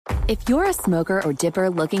If you're a smoker or dipper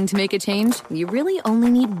looking to make a change, you really only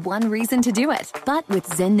need one reason to do it. But with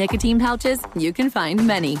Zyn nicotine pouches, you can find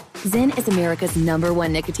many. Zyn is America's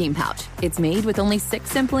 #1 nicotine pouch. It's made with only 6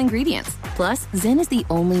 simple ingredients. Plus, Zyn is the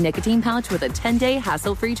only nicotine pouch with a 10-day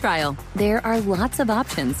hassle-free trial. There are lots of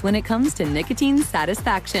options when it comes to nicotine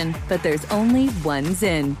satisfaction, but there's only one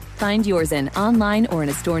Zyn. Find your Zyn online or in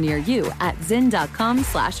a store near you at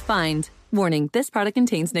zyn.com/find. Warning, this product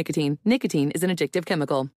contains nicotine. Nicotine is an addictive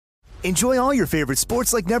chemical. Enjoy all your favorite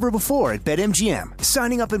sports like never before at BetMGM.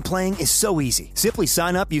 Signing up and playing is so easy. Simply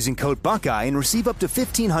sign up using code Buckeye and receive up to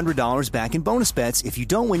 $1,500 back in bonus bets if you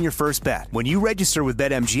don't win your first bet. When you register with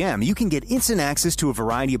BetMGM, you can get instant access to a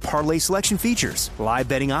variety of parlay selection features, live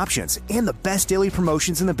betting options, and the best daily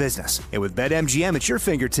promotions in the business. And with BetMGM at your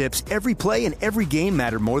fingertips, every play and every game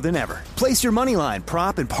matter more than ever. Place your moneyline,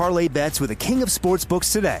 prop, and parlay bets with the king of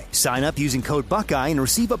sportsbooks today. Sign up using code Buckeye and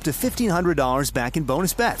receive up to $1,500 back in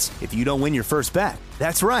bonus bets if you don't win your first bet.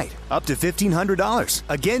 That's right, up to $1,500.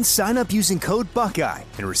 Again, sign up using code Buckeye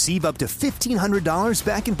and receive up to $1,500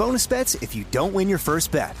 back in bonus bets if you don't win your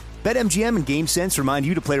first bet. BetMGM and GameSense remind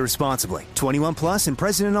you to play responsibly. 21 plus and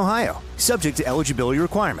present in Ohio. Subject to eligibility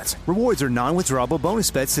requirements. Rewards are non-withdrawable bonus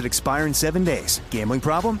bets that expire in 7 days. Gambling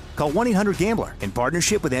problem? Call 1-800-GAMBLER in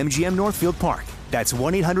partnership with MGM Northfield Park. That's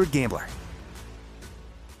 1-800-GAMBLER.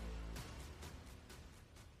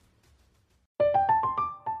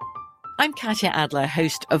 I'm Katya Adler,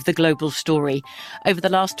 host of The Global Story. Over the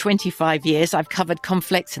last 25 years, I've covered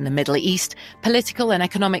conflicts in the Middle East, political and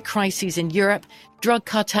economic crises in Europe, drug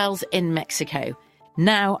cartels in Mexico.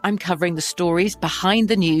 Now I'm covering the stories behind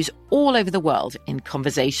the news all over the world in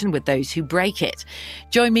conversation with those who break it.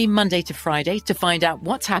 Join me Monday to Friday to find out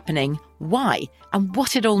what's happening, why, and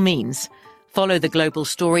what it all means. Follow The Global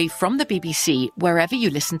Story from the BBC wherever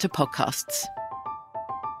you listen to podcasts.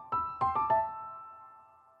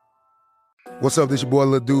 What's up, this your boy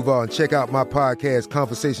Lil Duval, and check out my podcast,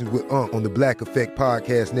 Conversations with Unc, on the Black Effect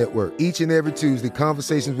Podcast Network. Each and every Tuesday,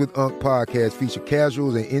 Conversations with Unc podcast feature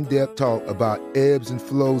casual and in-depth talk about ebbs and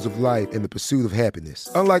flows of life and the pursuit of happiness.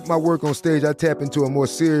 Unlike my work on stage, I tap into a more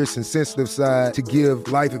serious and sensitive side to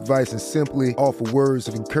give life advice and simply offer words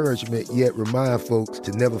of encouragement, yet remind folks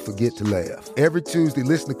to never forget to laugh. Every Tuesday,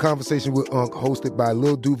 listen to Conversation with Unc, hosted by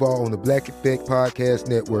Lil Duval on the Black Effect Podcast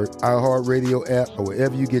Network, iHeartRadio app, or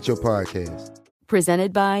wherever you get your podcasts.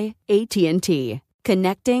 Presented by AT&T.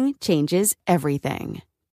 Connecting changes everything.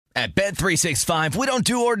 At Bet365, we don't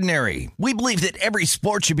do ordinary. We believe that every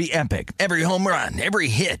sport should be epic. Every home run, every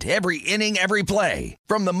hit, every inning, every play.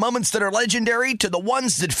 From the moments that are legendary to the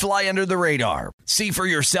ones that fly under the radar. See for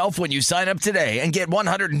yourself when you sign up today and get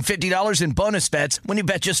 $150 in bonus bets when you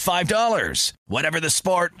bet just $5. Whatever the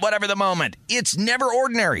sport, whatever the moment, it's never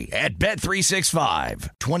ordinary at Bet365.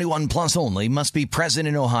 21 plus only. Must be present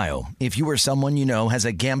in Ohio. If you or someone you know has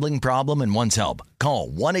a gambling problem and wants help, call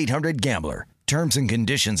 1-800-GAMBLER. Terms and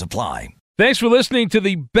conditions apply. Thanks for listening to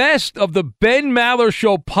the Best of the Ben Maller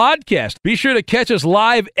Show podcast. Be sure to catch us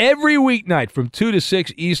live every weeknight from 2 to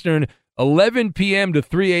 6 Eastern, 11 p.m. to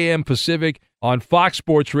 3 a.m. Pacific on Fox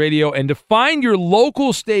Sports Radio. And to find your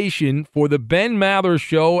local station for the Ben Maller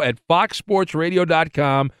Show at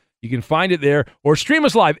foxsportsradio.com, you can find it there, or stream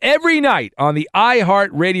us live every night on the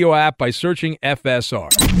iHeartRadio app by searching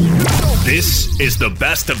FSR. This is the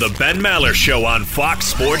Best of the Ben Maller Show on Fox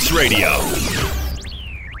Sports Radio.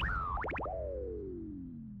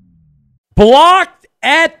 Blocked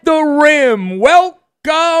at the rim.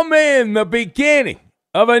 Welcome in the beginning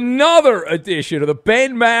of another edition of the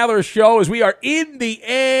Ben Maller Show as we are in the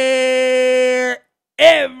air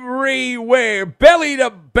everywhere, belly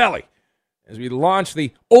to belly, as we launch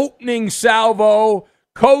the opening salvo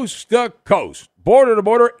coast to coast, border to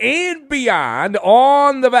border, and beyond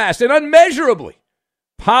on the vast and unmeasurably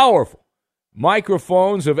powerful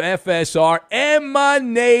microphones of FSR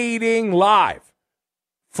emanating live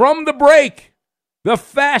from the break, the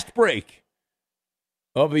fast break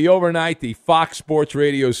of the overnight, the Fox Sports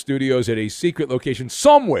Radio studios at a secret location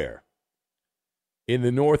somewhere in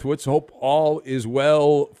the Northwoods. Hope all is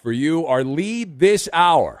well for you. Our lead this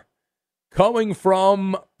hour coming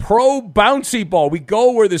from Pro Bouncy Ball. We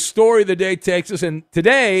go where the story of the day takes us, and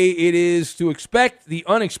today it is to expect the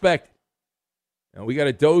unexpected. Now, we got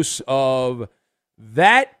a dose of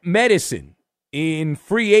that medicine in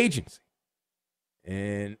free agency.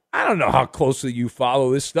 And I don't know how closely you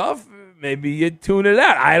follow this stuff. Maybe you tune it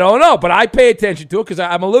out. I don't know, but I pay attention to it because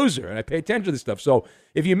I'm a loser, and I pay attention to this stuff. So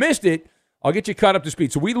if you missed it, I'll get you caught up to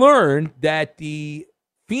speed. So we learned that the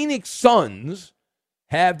Phoenix Suns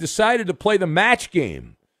have decided to play the match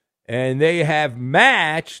game and they have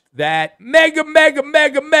matched that mega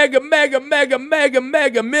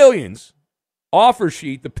millions offer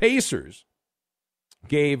sheet the Pacers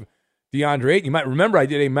gave DeAndre Ayton. You might remember I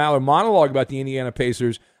did a Maller monologue about the Indiana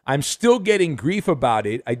Pacers. I'm still getting grief about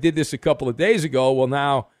it. I did this a couple of days ago. Well,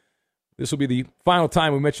 now this will be the final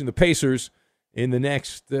time we mention the Pacers in the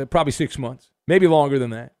next probably 6 months, maybe longer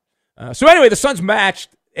than that. So anyway, the Suns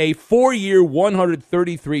matched a 4-year,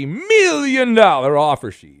 $133 million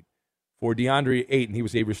offer sheet for DeAndre Ayton. He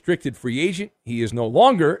was a restricted free agent. He is no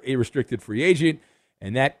longer a restricted free agent,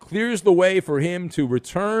 and that clears the way for him to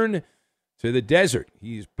return to the desert.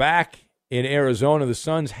 He's back in Arizona. The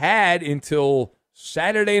Suns had until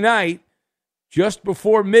Saturday night, just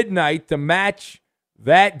before midnight, to match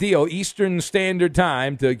that deal, Eastern Standard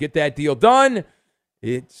Time, to get that deal done.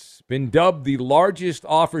 It's been dubbed the largest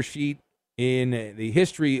offer sheet in the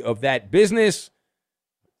history of that business.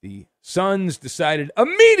 The Suns decided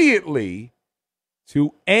immediately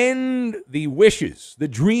to end the wishes, the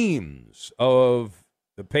dreams of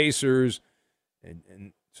the Pacers,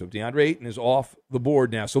 and so DeAndre Ayton is off the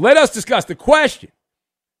board now. So let us discuss the question.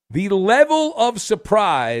 The level of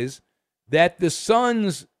surprise that the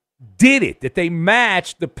Suns did it, that they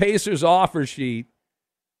matched the Pacers offer sheet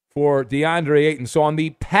for DeAndre Ayton. So on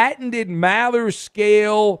the patented Maller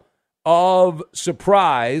scale of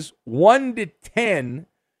surprise, 1 to 10,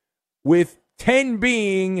 with 10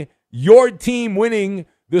 being your team winning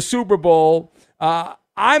the Super Bowl,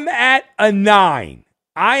 I'm at a 9.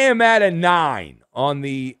 I am at a 9 on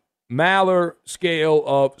the Maller scale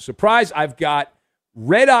of surprise. I've got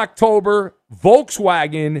Red October,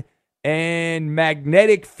 Volkswagen, and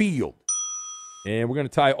Magnetic Field. And we're going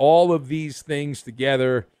to tie all of these things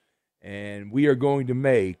together, and we are going to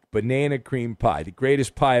make banana cream pie. The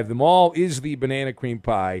greatest pie of them all is the banana cream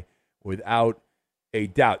pie, without a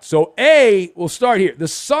doubt. So, we'll start here. The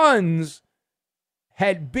Suns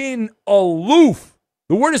had been aloof.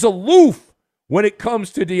 The word is aloof when it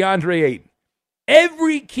comes to DeAndre Ayton.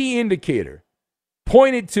 Every key indicator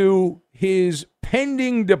pointed to his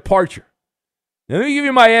pending departure. Now, let me give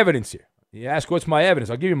you my evidence here. You ask, what's my evidence?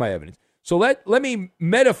 I'll give you my evidence. So let me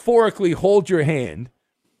metaphorically hold your hand,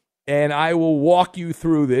 and I will walk you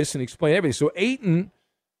through this and explain everything. So Ayton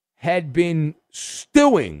had been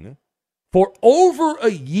stewing for over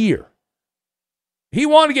a year. He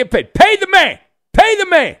wanted to get paid. Pay the man. Pay the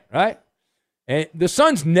man, right? And the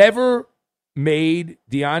Suns never made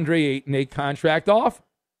DeAndre Ayton a contract offer.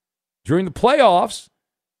 During the playoffs,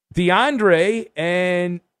 DeAndre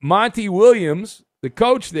and Monty Williams, the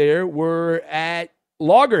coach there, were at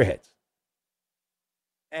loggerheads.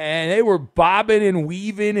 And they were bobbing and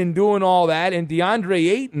weaving and doing all that. And DeAndre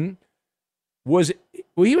Ayton was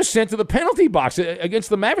sent to the penalty box against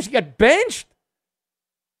the Mavericks. He got benched.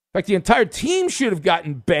 In fact, the entire team should have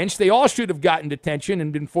gotten benched. They all should have gotten detention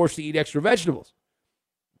and been forced to eat extra vegetables,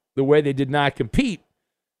 the way they did not compete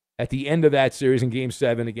at the end of that series in Game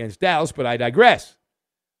 7 against Dallas, but I digress.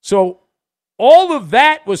 So all of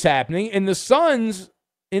that was happening, and the Suns,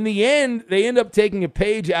 in the end, they end up taking a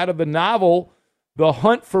page out of the novel, The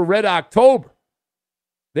Hunt for Red October.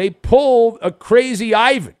 They pulled a Crazy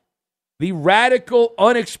Ivan, the radical,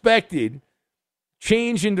 unexpected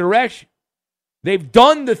change in direction. They've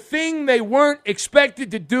done the thing they weren't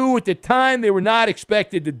expected to do at the time they were not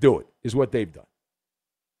expected to do it, is what they've done.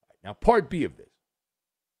 Now, part B of this.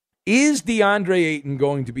 Is DeAndre Ayton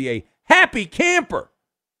going to be a happy camper?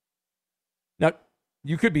 Now,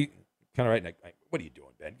 you could be kind of right, like, what are you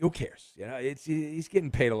doing, Ben? Who cares? You know, he's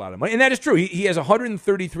getting paid a lot of money. And that is true. He has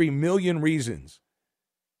 133 million reasons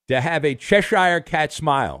to have a Cheshire cat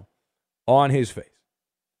smile on his face.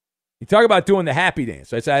 You talk about doing the happy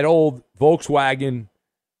dance. That's that old Volkswagen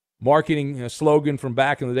marketing slogan from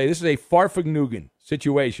back in the day. This is a Farfignugan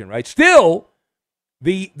situation, right? Still,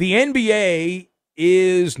 the NBA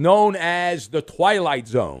is known as the Twilight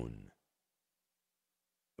Zone.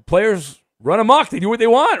 The players run amok. They do what they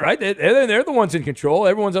want, right? They're the ones in control.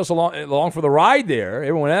 Everyone else along for the ride there.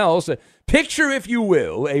 Everyone else. Picture, if you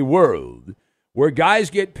will, a world where guys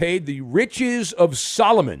get paid the riches of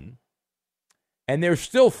Solomon, and they're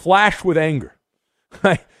still flashed with anger.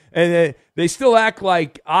 And they still act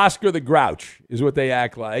like Oscar the Grouch is what they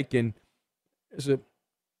act like. And there's a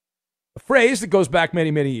phrase that goes back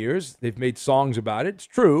many, many years. They've made songs about it. It's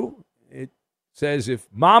true. It says, if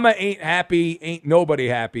mama ain't happy, ain't nobody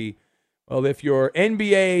happy. Well, if your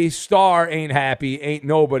NBA star ain't happy, ain't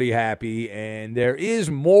nobody happy. And there is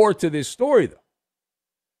more to this story, though.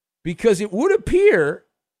 Because it would appear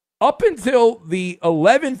up until the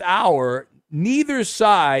 11th hour, neither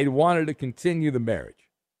side wanted to continue the marriage.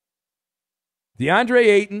 DeAndre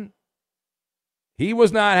Ayton He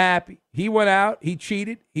was not happy. He went out. He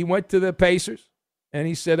cheated. He went to the Pacers, and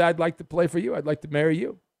he said, I'd like to play for you. I'd like to marry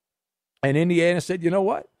you. And Indiana said, you know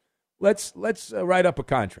what? Let's write up a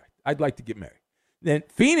contract. I'd like to get married. Then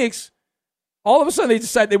Phoenix, all of a sudden, they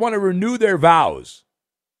decide they want to renew their vows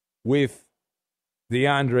with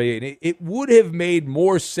DeAndre Ayton. It would have made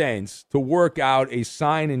more sense to work out a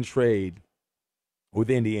sign and trade with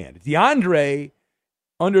Indiana. DeAndre,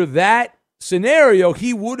 under that scenario,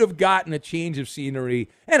 he would have gotten a change of scenery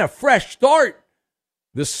and a fresh start.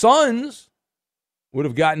 The Suns would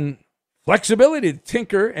have gotten flexibility to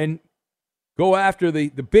tinker and go after the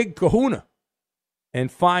big kahuna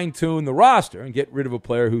and fine-tune the roster and get rid of a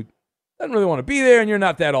player who doesn't really want to be there and you're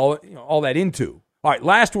not that all that into. All right,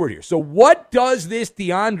 last word here. So what does this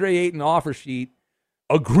DeAndre Ayton offer sheet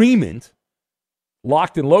agreement,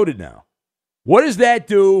 locked and loaded now, what does that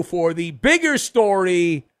do for the bigger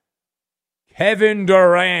story, Kevin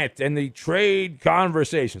Durant and the trade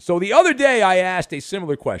conversation? So the other day I asked a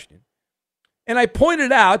similar question, and I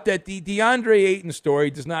pointed out that the DeAndre Ayton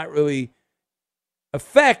story does not really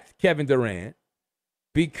affect Kevin Durant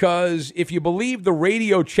because if you believe the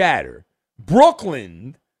radio chatter,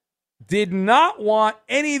 Brooklyn did not want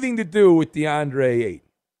anything to do with DeAndre Ayton.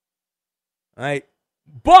 All right?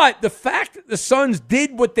 But the fact that the Suns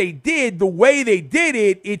did what they did, the way they did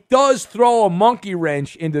it, it does throw a monkey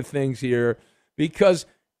wrench into things here because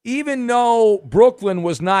even though Brooklyn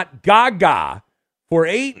was not gaga for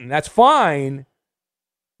Ayton, that's fine,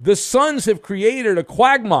 the Suns have created a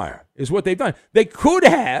quagmire, is what they've done. They could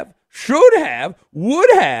have, should have, would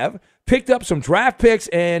have picked up some draft picks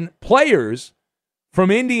and players from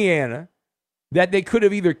Indiana that they could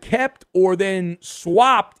have either kept or then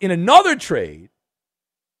swapped in another trade.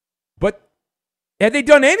 But had they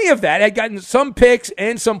done any of that, had gotten some picks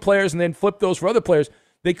and some players and then flipped those for other players,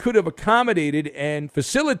 they could have accommodated and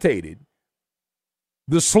facilitated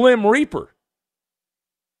the Slim Reaper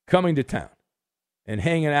coming to town and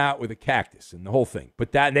hanging out with a cactus and the whole thing.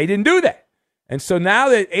 But they didn't do that. And so now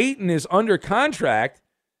that Ayton is under contract,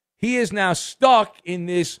 he is now stuck in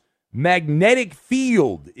this magnetic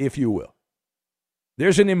field, if you will.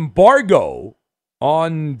 There's an embargo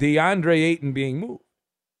on DeAndre Ayton being moved.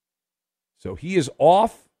 So he is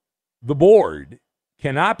off the board,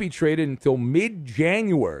 cannot be traded until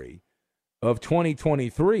mid-January of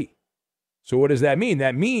 2023. So what does that mean?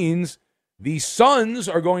 That means the Suns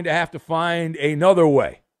are going to have to find another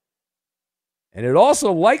way. And it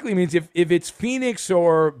also likely means if it's Phoenix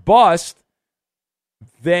or bust,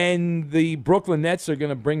 then the Brooklyn Nets are going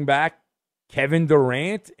to bring back Kevin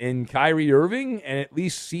Durant and Kyrie Irving and at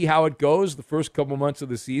least see how it goes the first couple months of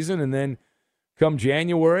the season. And then come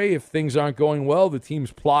January, if things aren't going well, the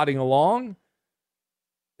team's plodding along,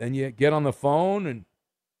 then you get on the phone and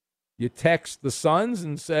you text the Suns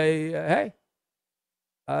and say, hey,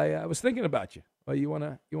 I was thinking about you. Well, you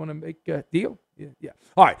want to make a deal? Yeah.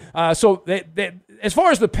 All right. So as far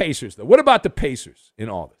as the Pacers, though, what about the Pacers in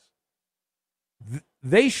all this?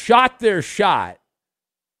 They shot their shot,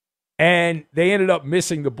 and they ended up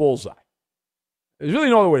missing the bullseye. There's really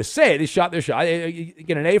no other way to say it. They shot their shot. You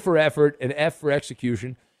get an A for effort, an F for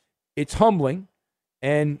execution. It's humbling,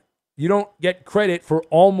 and you don't get credit for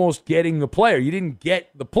almost getting the player. You didn't get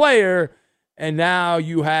the player, and now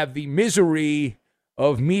you have the misery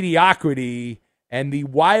of mediocrity, and the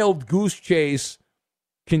wild goose chase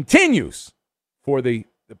continues for the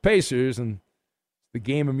Pacers and the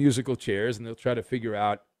game of musical chairs, and they'll try to figure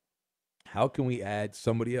out how can we add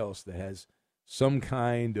somebody else that has some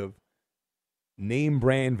kind of name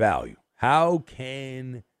brand value. How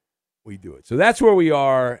can we do it? So that's where we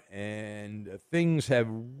are, and things have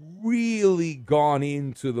really gone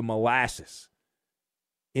into the molasses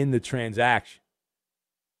in the transaction.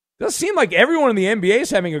 Does seem like everyone in the NBA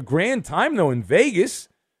is having a grand time, though, in Vegas.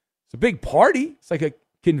 It's a big party. It's like a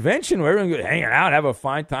convention where everyone's hanging out, have a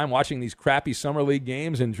fine time watching these crappy summer league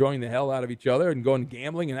games, enjoying the hell out of each other and going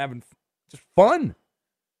gambling and having just fun.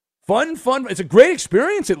 Fun. It's a great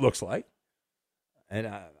experience, it looks like. And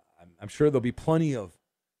I'm sure there'll be plenty of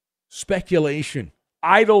speculation,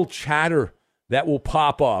 idle chatter that will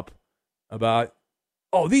pop up about,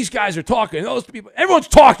 oh, these guys are talking. Those people, everyone's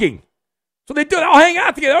talking. So they do. They'll hang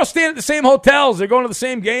out together. They'll stand at the same hotels. They're going to the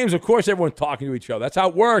same games. Of course, everyone's talking to each other. That's how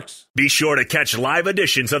it works. Be sure to catch live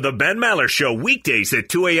editions of the Ben Maller Show weekdays at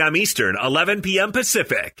 2 a.m. Eastern, 11 p.m.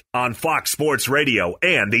 Pacific on Fox Sports Radio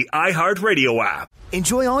and the iHeartRadio app.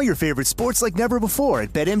 Enjoy all your favorite sports like never before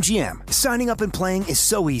at BetMGM. Signing up and playing is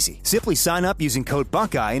so easy. Simply sign up using code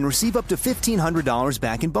Buckeye and receive up to $1,500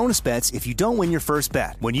 back in bonus bets if you don't win your first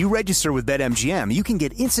bet. When you register with BetMGM, you can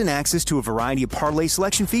get instant access to a variety of parlay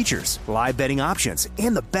selection features, live betting options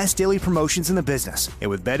and the best daily promotions in the business. And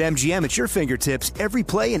with BetMGM at your fingertips, every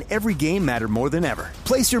play and every game matter more than ever.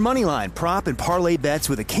 Place your moneyline, prop, and parlay bets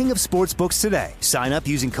with the king of sportsbooks today. Sign up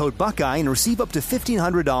using code Buckeye and receive up to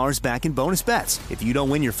 $1,500 back in bonus bets if you don't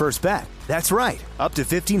win your first bet. That's right, up to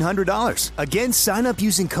 $1,500. Again, sign up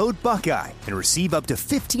using code Buckeye and receive up to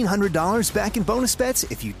 $1,500 back in bonus bets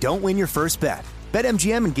if you don't win your first bet.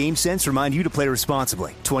 BetMGM and GameSense remind you to play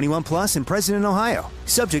responsibly. 21 plus and present in Ohio.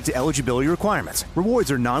 Subject to eligibility requirements.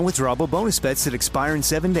 Rewards are non-withdrawable bonus bets that expire in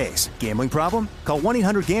 7 days. Gambling problem? Call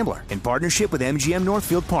 1-800-GAMBLER in partnership with MGM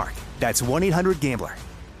Northfield Park. That's 1-800-GAMBLER.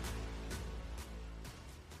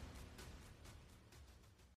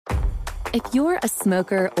 If you're a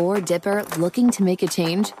smoker or dipper looking to make a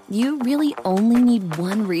change, you really only need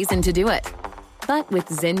one reason to do it. But with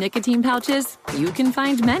Zyn nicotine pouches, you can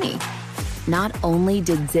find many. Not only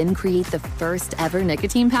did Zyn create the first ever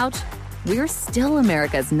nicotine pouch, we're still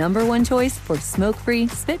America's #1 choice for smoke-free,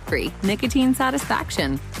 spit-free nicotine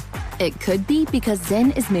satisfaction. It could be because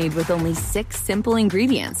Zyn is made with only 6 simple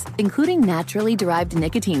ingredients, including naturally derived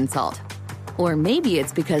nicotine salt. Or maybe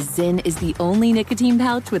it's because Zyn is the only nicotine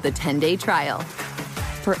pouch with a 10-day trial.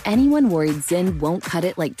 For anyone worried Zyn won't cut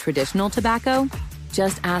it like traditional tobacco,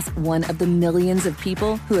 just ask one of the millions of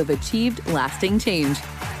people who have achieved lasting change.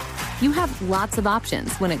 You have lots of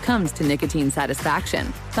options when it comes to nicotine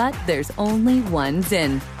satisfaction, but there's only one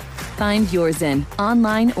Zyn. Find your Zyn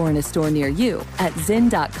online or in a store near you at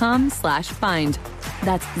zyn.com/find.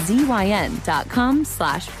 That's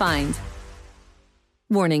ZYN.com/find.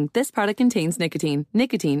 Warning, this product contains nicotine.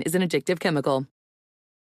 Nicotine is an addictive chemical.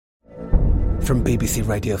 From BBC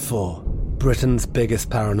Radio 4, Britain's biggest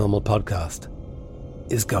paranormal podcast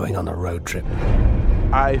is going on a road trip.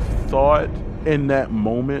 I thought in that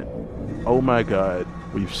moment, oh my God,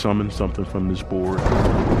 we've summoned something from this board.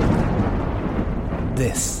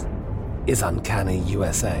 This is Uncanny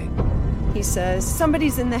USA. He says,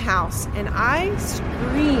 somebody's in the house, and I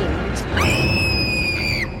screamed.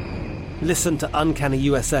 Listen to Uncanny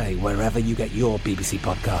USA wherever you get your BBC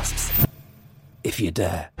podcasts, if you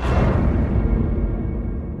dare.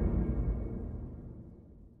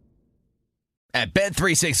 At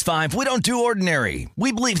Bet365, we don't do ordinary.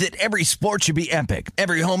 We believe that every sport should be epic.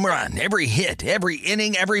 Every home run, every hit, every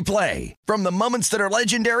inning, every play. From the moments that are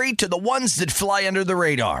legendary to the ones that fly under the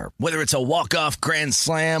radar. Whether it's a walk-off grand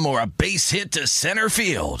slam or a base hit to center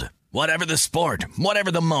field. Whatever the sport,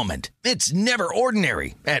 whatever the moment. It's never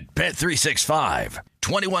ordinary at Bet365.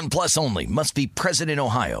 21 plus only. Must be present in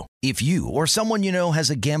Ohio. If you or someone you know has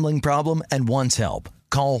a gambling problem and wants help,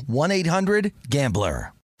 call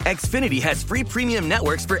 1-800-GAMBLER. Xfinity has free premium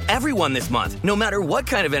networks for everyone this month, no matter what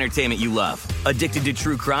kind of entertainment you love. Addicted to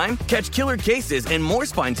true crime? Catch killer cases and more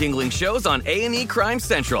spine-tingling shows on A&E Crime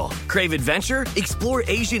Central. Crave adventure? Explore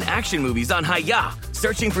Asian action movies on Hi-YAH.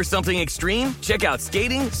 Searching for something extreme? Check out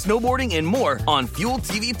skating, snowboarding, and more on Fuel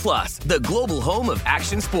TV Plus, the global home of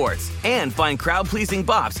action sports. And find crowd-pleasing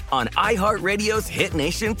bops on iHeartRadio's Hit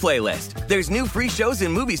Nation playlist. There's new free shows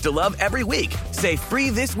and movies to love every week. Say free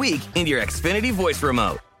this week in your Xfinity voice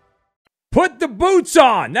remote. Put the boots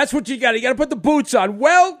on. That's what you got. You got to put the boots on.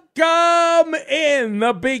 Welcome in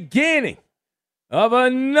the beginning of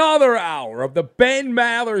another hour of the Ben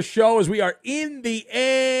Maller Show as we are in the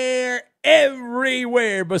air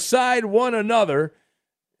everywhere beside one another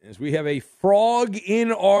as we have a frog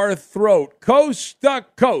in our throat, coast to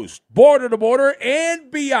coast, border to border, and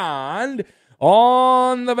beyond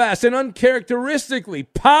on the vast and uncharacteristically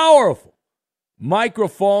powerful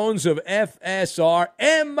microphones of FSR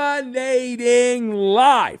emanating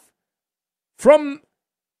live from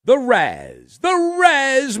the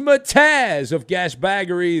razzmatazz of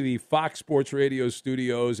Gasbaggery, the Fox Sports Radio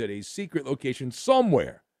studios at a secret location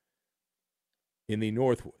somewhere in the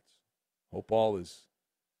Northwoods. Hope all is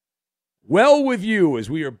well with you as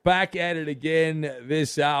we are back at it again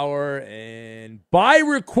this hour. And by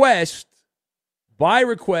request,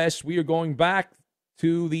 we are going back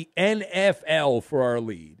to the NFL for our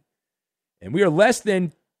lead. And we are less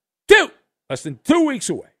than 2 weeks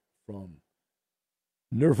away from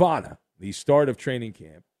Nirvana, the start of training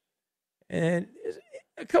camp. And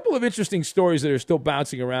a couple of interesting stories that are still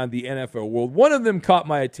bouncing around the NFL world. One of them caught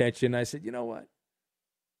my attention. I said, you know what?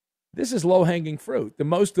 This is low-hanging fruit. The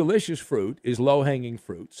most delicious fruit is low-hanging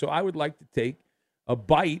fruit. So I would like to take a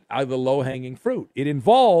bite out of the low-hanging fruit. It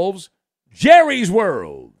involves Jerry's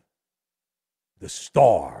World. The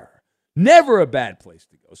Star. Never a bad place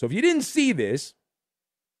to go. So if you didn't see this,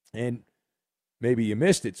 and maybe you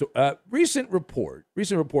missed it. So recent report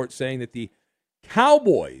saying that the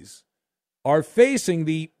Cowboys are facing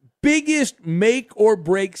the biggest make or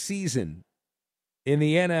break season in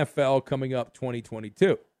the NFL coming up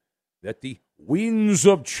 2022, that the winds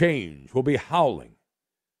of change will be howling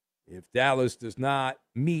if Dallas does not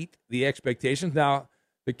meet the expectations. Now,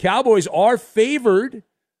 the Cowboys are favored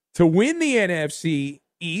to win the NFC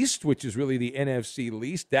East, which is really the NFC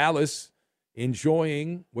least. Dallas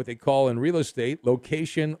enjoying what they call in real estate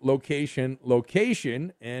location, location,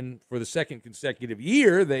 location. And for the second consecutive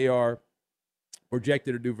year, they are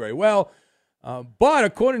projected to do very well. But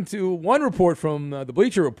according to one report from the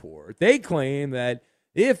Bleacher Report, they claim that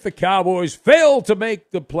if the Cowboys fail to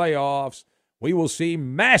make the playoffs, we will see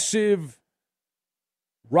massive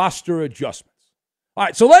roster adjustments. All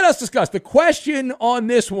right, so let us discuss the question on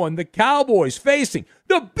this one. The Cowboys facing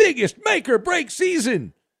the biggest make-or-break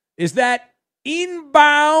season. Is that in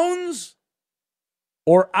bounds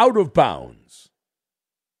or out of bounds?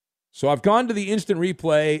 So I've gone to the instant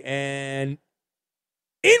replay, and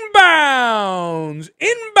inbounds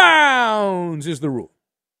is the rule.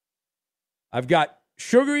 I've got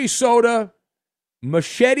sugary soda,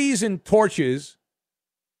 machetes and torches,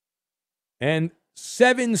 and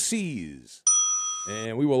 7 C's.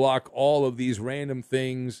 And we will lock all of these random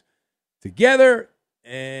things together,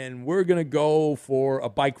 and we're going to go for a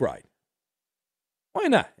bike ride. Why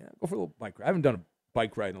not? Yeah, go for a little bike ride. I haven't done a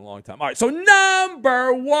bike ride in a long time. All right, so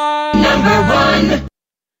number one.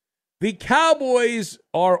 The Cowboys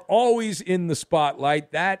are always in the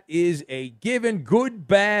spotlight. That is a given. Good,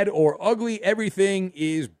 bad, or ugly, everything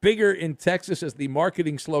is bigger in Texas, as the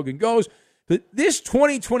marketing slogan goes. But this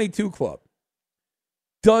 2022 club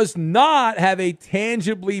does not have a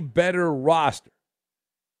tangibly better roster.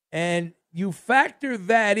 And you factor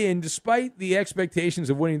that in, despite the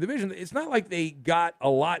expectations of winning the division, it's not like they got a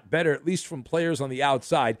lot better, at least from players on the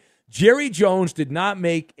outside. Jerry Jones did not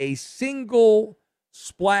make a single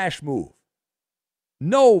splash move.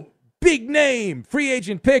 No big name, free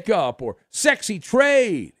agent pickup, or sexy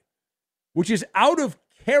trade, which is out of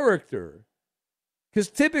character,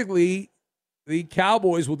 because typically the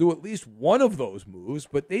Cowboys will do at least one of those moves,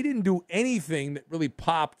 but they didn't do anything that really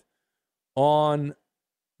popped on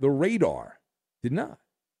the radar. Did not.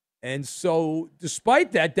 And so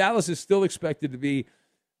despite that, Dallas is still expected to be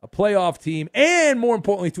a playoff team and, more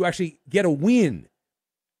importantly, to actually get a win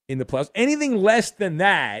in the playoffs. Anything less than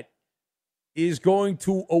that is going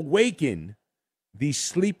to awaken the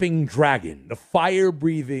sleeping dragon, the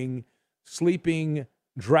fire-breathing sleeping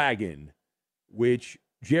dragon, which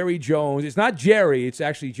Jerry Jones, it's not Jerry, it's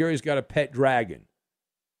actually Jerry's got a pet dragon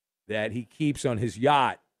that he keeps on his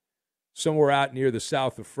yacht somewhere out near the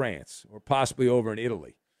south of France or possibly over in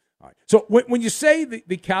Italy. All right. So when you say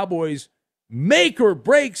the Cowboys make or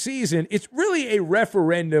break season, it's really a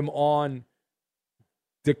referendum on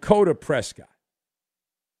Dakota Prescott.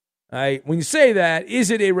 All right. When you say that,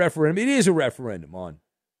 is it a referendum? It is a referendum on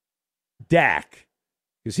Dak,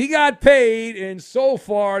 because he got paid, and so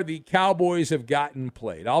far the Cowboys have gotten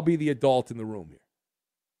played. I'll be the adult in the room here.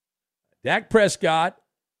 Dak Prescott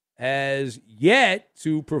has yet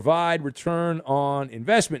to provide return on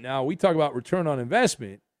investment. Now, we talk about return on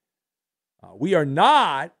investment. We are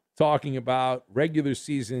not talking about regular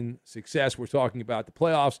season success. We're talking about the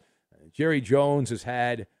playoffs. Jerry Jones has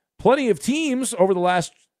had plenty of teams over the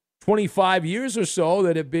last 25 years or so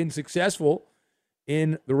that have been successful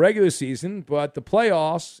in the regular season, but the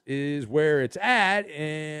playoffs is where it's at,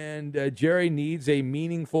 and Jerry needs a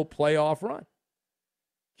meaningful playoff run.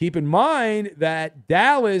 Keep in mind that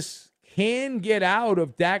Dallas can get out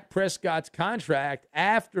of Dak Prescott's contract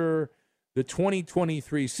after the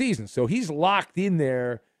 2023 season. So he's locked in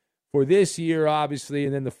there for this year, obviously,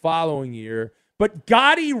 and then the following year. But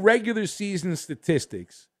gaudy regular season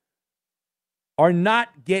statistics are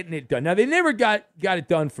not getting it done. Now, they never got it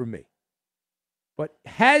done for me. But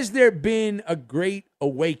has there been a great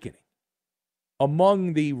awakening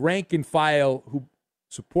among the rank and file who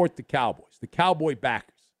support the Cowboys, the Cowboy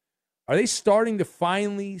backers? Are they starting to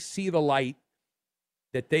finally see the light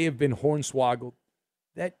that they have been hornswoggled?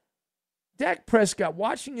 That Dak Prescott,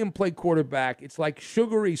 watching him play quarterback, it's like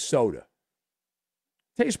sugary soda.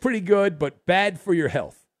 Tastes pretty good, but bad for your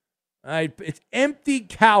health. All right? It's empty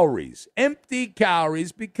calories,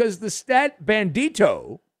 because the stat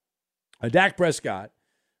bandito, Dak Prescott,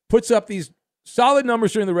 puts up these solid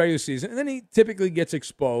numbers during the regular season, and then he typically gets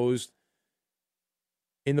exposed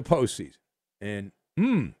in the postseason. And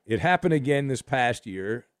it happened again this past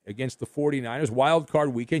year against the 49ers, wild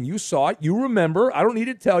card weekend. You saw it. You remember. I don't need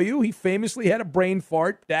to tell you. He famously had a brain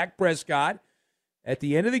fart, Dak Prescott, at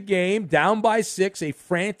the end of the game, down by 6, a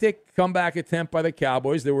frantic comeback attempt by the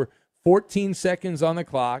Cowboys. There were 14 seconds on the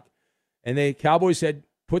clock, and the Cowboys had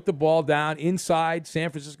put the ball down inside San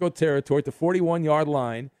Francisco territory at the 41-yard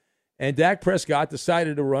line, and Dak Prescott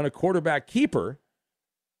decided to run a quarterback keeper,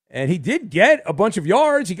 and he did get a bunch of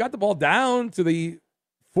yards. He got the ball down to the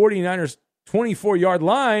 49ers' 24-yard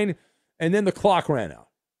line, and then the clock ran out.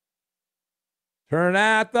 Turn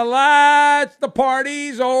out the lights, the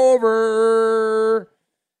party's over.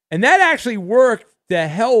 And that actually worked to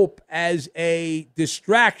help as a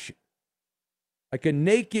distraction, like a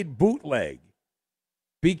naked bootleg.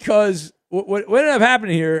 Because what ended up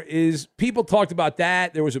happening here is people talked about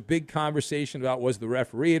that. There was a big conversation about, was the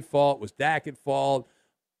referee at fault? Was Dak at fault?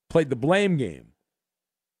 Played the blame game.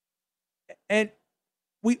 And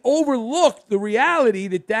we overlooked the reality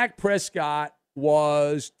that Dak Prescott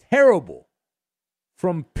was terrible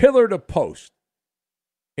from pillar to post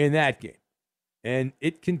in that game. And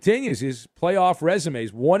it continues. His playoff resume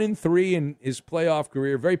is 1-3 in his playoff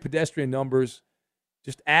career. Very pedestrian numbers.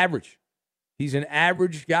 Just average. He's an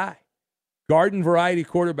average guy. Garden variety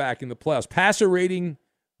quarterback in the playoffs. Passer rating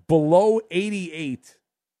below 88.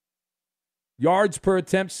 Yards per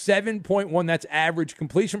attempt, 7.1. That's average.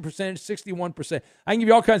 Completion percentage, 61%. I can give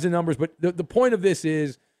you all kinds of numbers, but the point of this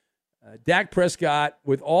is Dak Prescott,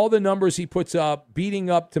 with all the numbers he puts up, beating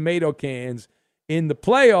up tomato cans, in the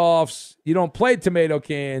playoffs, you don't play tomato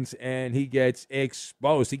cans, and he gets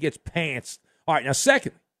exposed. He gets pantsed. All right, now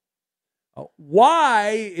secondly, why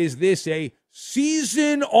is this a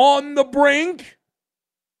season on the brink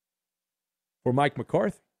for Mike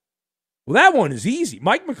McCarthy? Well, that one is easy.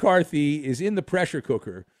 Mike McCarthy is in the pressure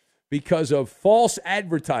cooker because of false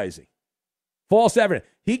advertising. False advertising.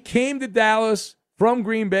 He came to Dallas from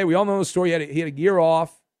Green Bay. We all know the story. He had a year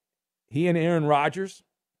off. He and Aaron Rodgers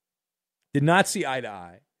did not see eye to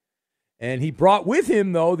eye. And he brought with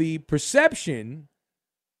him, though, the perception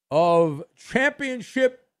of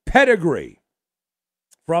championship pedigree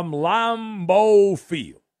from Lambeau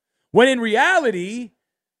Field. When in reality,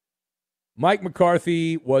 Mike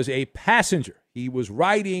McCarthy was a passenger. He was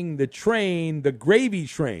riding the train, the gravy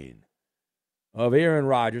train of Aaron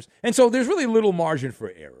Rodgers. And so there's really little margin for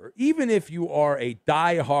error. Even if you are a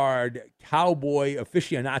diehard Cowboy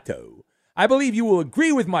aficionado, I believe you will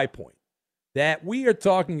agree with my point that we are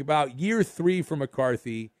talking about year 3 for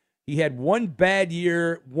McCarthy. He had one bad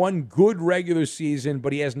year, one good regular season,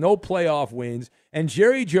 but he has no playoff wins. And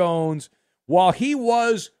Jerry Jones, while he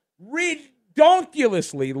was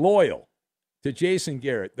redonkulously loyal to Jason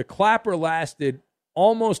Garrett, the clapper lasted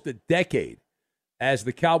almost a decade as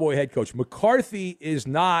the Cowboy head coach. McCarthy is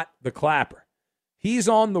not the clapper. He's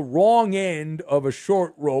on the wrong end of a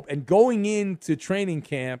short rope, and going into training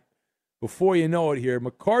camp, before you know it here,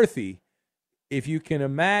 McCarthy, if you can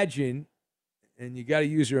imagine, and you got to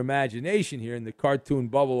use your imagination here in the cartoon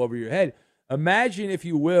bubble over your head, imagine, if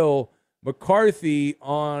you will, McCarthy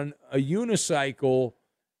on a unicycle,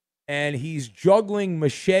 and he's juggling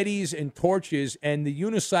machetes and torches, and the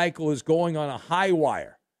unicycle is going on a high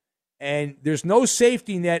wire. And there's no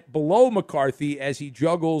safety net below McCarthy as he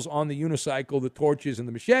juggles on the unicycle, the torches, and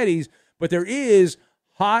the machetes, but there is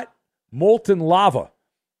hot, molten lava,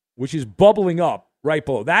 which is bubbling up right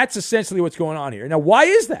below. That's essentially what's going on here. Now, why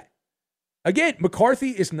is that? Again,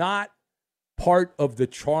 McCarthy is not part of the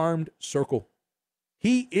charmed circle.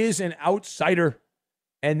 He is an outsider,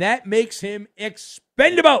 and that makes him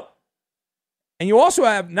expendable. And you also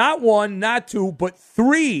have not one, not two, but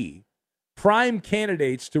 3 prime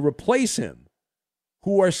candidates to replace him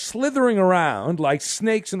who are slithering around like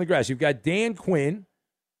snakes in the grass. You've got Dan Quinn,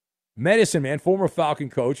 medicine man, former Falcon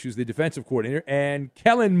coach, who's the defensive coordinator, and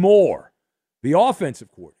Kellen Moore, the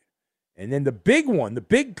offensive coordinator. And then the big one, the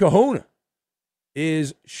big kahuna,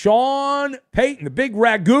 is Sean Payton, the big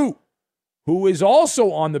ragu, who is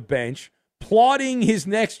also on the bench plotting his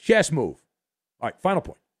next chess move. All right, final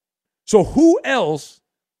point. So who else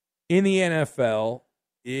in the NFL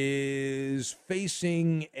is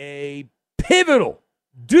facing a pivotal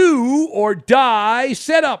do-or-die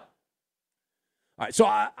setup? All right, so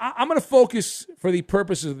I'm going to focus for the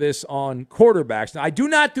purposes of this on quarterbacks. Now, I do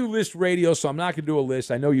not do list radio, so I'm not going to do a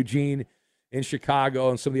list. I know Eugene in Chicago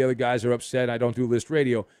and some of the other guys are upset I don't do list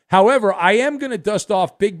radio. However, I am going to dust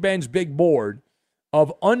off Big Ben's big board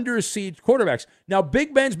of under-siege quarterbacks. Now,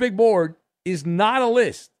 Big Ben's big board is not a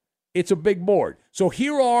list. It's a big board. So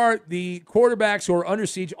here are the quarterbacks who are under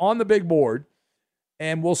siege on the big board,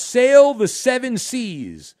 and we'll sail the 7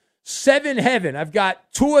 seas. 7 heaven. I've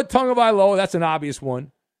got Tua Tagovailoa. That's an obvious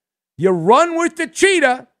one. You run with the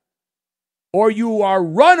cheetah, or you are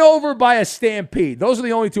run over by a stampede. Those are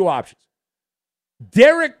the only 2 options.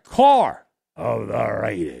 Derek Carr of the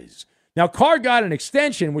Raiders. Now, Carr got an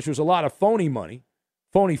extension, which was a lot of phony money,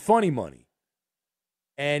 funny money.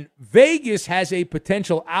 And Vegas has a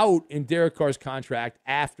potential out in Derek Carr's contract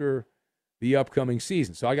after the upcoming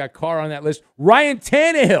season. So I got Carr on that list. Ryan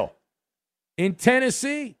Tannehill in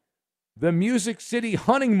Tennessee. The Music City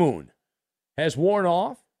honeymoon has worn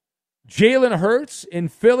off. Jalen Hurts in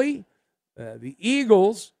Philly. The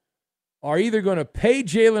Eagles are either going to pay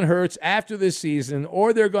Jalen Hurts after this season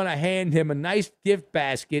or they're going to hand him a nice gift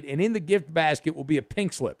basket, and in the gift basket will be a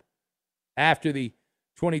pink slip after the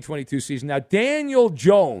 2022 season. Now, Daniel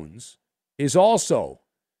Jones is also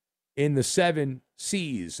in the 7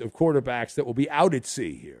 C's of quarterbacks that will be out at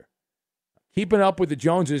sea here. Keeping up with the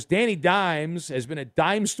Joneses, Danny Dimes has been a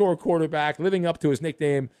dime store quarterback, living up to his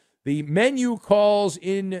nickname. The menu calls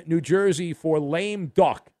in New Jersey for lame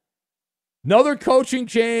duck. Another coaching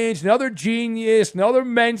change, another genius, another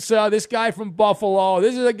Mensa, this guy from Buffalo.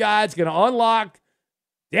 This is a guy that's going to unlock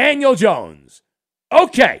Daniel Jones.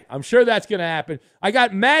 Okay, I'm sure that's going to happen. I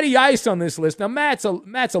got Matty Ice on this list. Now, Matt's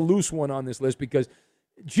a loose one on this list because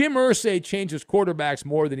Jim Irsay changes quarterbacks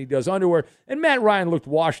more than he does underwear, and Matt Ryan looked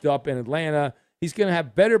washed up in Atlanta. He's going to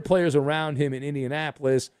have better players around him in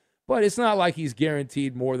Indianapolis, but it's not like he's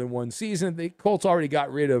guaranteed more than one season. The Colts already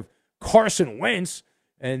got rid of Carson Wentz,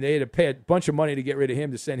 and they had to pay a bunch of money to get rid of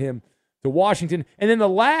him to send him to Washington. And then the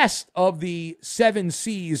last of the 7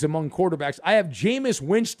 C's among quarterbacks, I have Jameis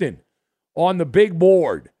Winston on the big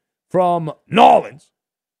board from Nolans.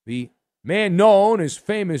 The man known as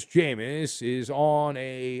Famous Jameis is on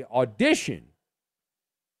a audition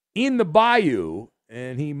in the Bayou,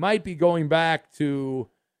 and he might be going back to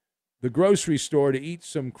the grocery store to eat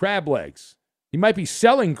some crab legs. He might be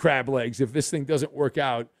selling crab legs if this thing doesn't work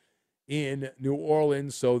out in New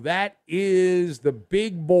Orleans. So that is the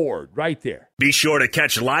big board right there. Be sure to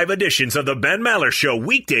catch live editions of the Ben Maller Show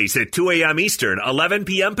weekdays at 2 a.m. Eastern, 11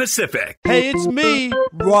 p.m. Pacific. Hey, it's me,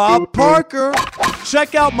 Rob Parker.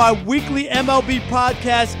 Check out my weekly MLB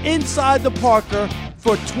podcast, Inside the Parker,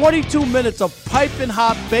 for 22 minutes of piping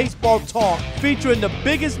hot baseball talk featuring the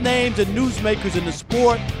biggest names and newsmakers in the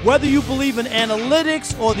sport. Whether you believe in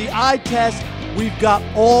analytics or the eye test, we've got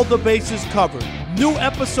all the bases covered. New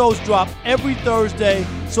episodes drop every Thursday,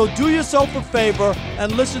 so do yourself a favor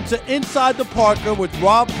and listen to Inside the Parker with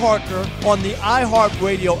Rob Parker on the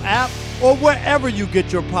iHeartRadio app or wherever you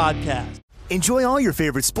get your podcasts. Enjoy all your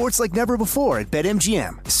favorite sports like never before at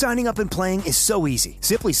BetMGM. Signing up and playing is so easy.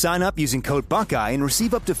 Simply sign up using code Buckeye and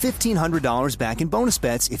receive up to $1,500 back in bonus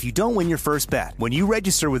bets if you don't win your first bet. When you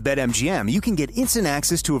register with BetMGM, you can get instant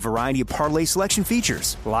access to a variety of parlay selection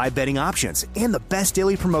features, live betting options, and the best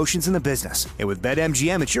daily promotions in the business. And with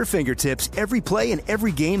BetMGM at your fingertips, every play and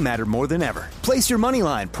every game matter more than ever. Place your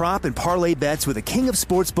moneyline, prop, and parlay bets with the king of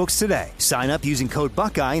sportsbooks today. Sign up using code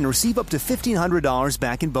Buckeye and receive up to $1,500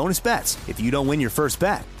 back in bonus bets if you don't win your first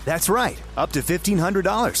bet. That's right, up to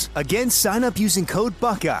 $1,500. Again, sign up using code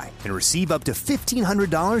Buckeye and receive up to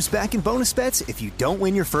 $1,500 back in bonus bets if you don't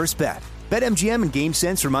win your first bet. BetMGM and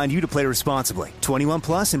GameSense remind you to play responsibly. 21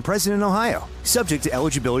 plus and present in Ohio. Subject to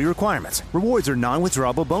eligibility requirements. Rewards are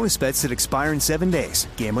non-withdrawable bonus bets that expire in 7 days.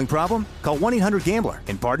 Gambling problem? Call 1-800-GAMBLER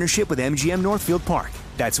in partnership with MGM Northfield Park.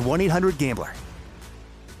 That's 1-800-GAMBLER.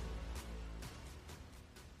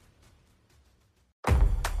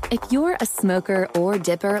 If you're a smoker or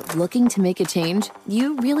dipper looking to make a change,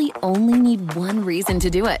 you really only need one reason to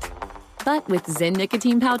do it. But with Zyn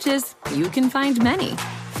nicotine pouches, you can find many.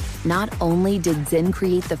 Not only did Zyn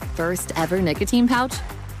create the first ever nicotine pouch,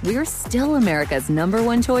 we're still America's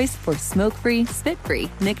 #1 choice for smoke-free,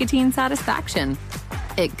 spit-free nicotine satisfaction.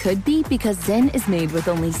 It could be because Zyn is made with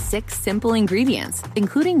only 6 simple ingredients,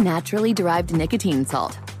 including naturally derived nicotine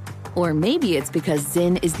salt. Or maybe it's because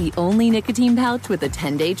Zyn is the only nicotine pouch with a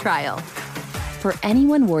 10-day trial. For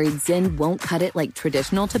anyone worried Zyn won't cut it like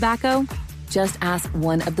traditional tobacco, just ask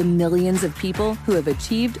one of the millions of people who have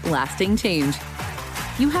achieved lasting change.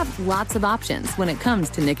 You have lots of options when it comes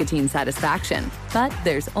to nicotine satisfaction, but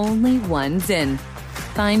there's only one Zyn.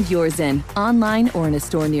 Find your Zyn online or in a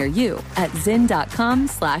store near you at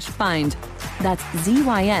zyn.com/find. That's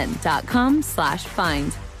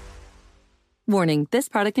ZYN.com/find. Warning, this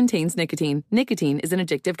product contains nicotine. Nicotine is an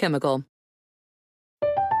addictive chemical.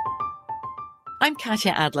 I'm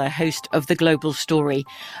Katya Adler, host of The Global Story.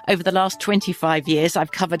 Over the last 25 years,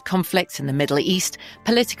 I've covered conflicts in the Middle East,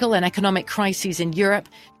 political and economic crises in Europe,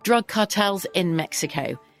 drug cartels in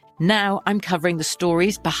Mexico. Now I'm covering the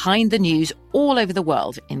stories behind the news all over the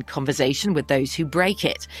world in conversation with those who break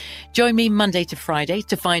it. Join me Monday to Friday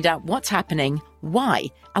to find out what's happening, why,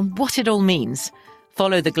 and what it all means.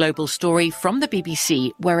 Follow The Global Story from the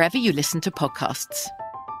BBC wherever you listen to podcasts.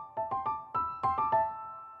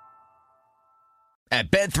 At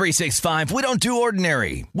Bet365, we don't do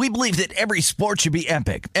ordinary. We believe that every sport should be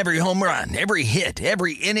epic. Every home run, every hit,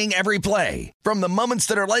 every inning, every play. From the moments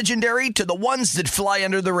that are legendary to the ones that fly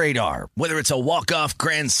under the radar. Whether it's a walk-off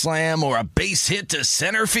grand slam or a base hit to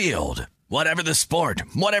center field. Whatever the sport,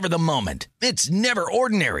 whatever the moment. It's never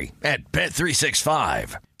ordinary at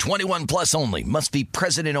Bet365. 21 plus only. Must be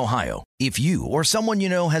present in Ohio. If you or someone you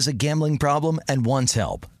know has a gambling problem and wants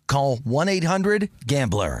help, call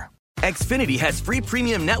 1-800-GAMBLER. Xfinity has free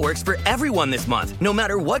premium networks for everyone this month, no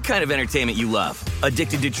matter what kind of entertainment you love.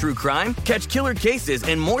 Addicted to true crime? Catch killer cases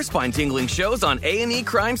and more spine-tingling shows on A&E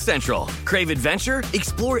Crime Central. Crave adventure?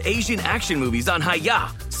 Explore Asian action movies on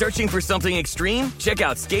Hi-YAH. Searching for something extreme? Check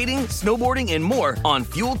out skating, snowboarding, and more on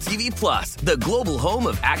Fuel TV Plus, the global home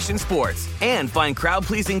of action sports. And find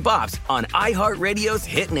crowd-pleasing bops on iHeartRadio's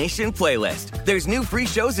Hit Nation playlist. There's new free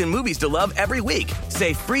shows and movies to love every week.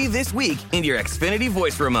 Say free this week in your Xfinity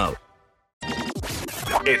voice remote.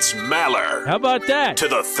 It's Maller. How about that? To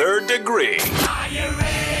the third degree.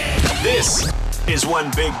 This is when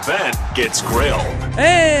Big Ben gets grilled.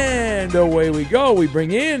 And away we go. We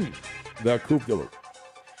bring in the Coop de Loop.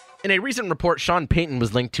 In a recent report, Sean Payton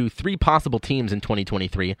was linked to 3 possible teams in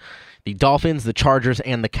 2023, the Dolphins, the Chargers,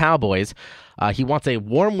 and the Cowboys. He wants a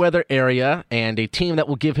warm weather area and a team that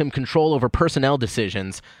will give him control over personnel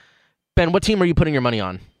decisions. Ben, what team are you putting your money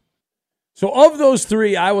on? So of those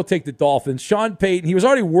 3, I will take the Dolphins. Sean Payton, he was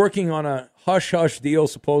already working on a hush-hush deal,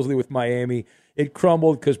 supposedly, with Miami. It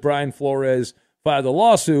crumbled because Brian Flores filed a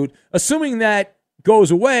lawsuit. Assuming that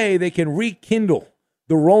goes away, they can rekindle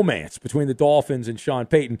the romance between the Dolphins and Sean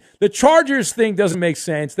Payton. The Chargers thing doesn't make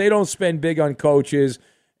sense. They don't spend big on coaches,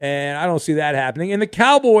 and I don't see that happening. And the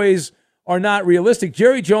Cowboys are not realistic.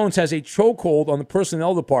 Jerry Jones has a chokehold on the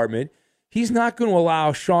personnel department. He's not going to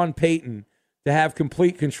allow Sean Payton to have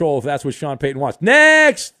complete control if that's what Sean Payton wants.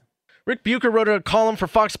 Next! Rick Bucher wrote a column for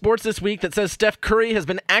Fox Sports this week that says Steph Curry has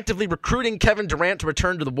been actively recruiting Kevin Durant to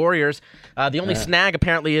return to the Warriors. The only snag,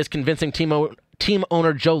 apparently, is convincing team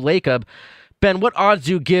owner Joe Lacob. Ben, what odds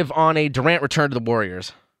do you give on a Durant return to the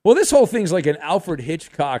Warriors? Well, this whole thing's like an Alfred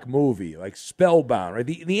Hitchcock movie, like Spellbound, right?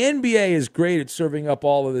 The NBA is great at serving up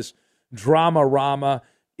all of this drama-rama.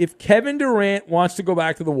 If Kevin Durant wants to go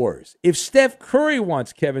back to the Warriors, if Steph Curry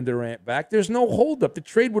wants Kevin Durant back, there's no holdup. The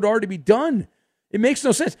trade would already be done. It makes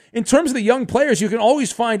no sense. In terms of the young players, you can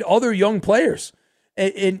always find other young players.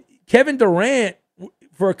 And Kevin Durant,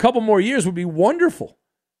 for a couple more years, would be wonderful.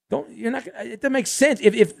 It doesn't make sense.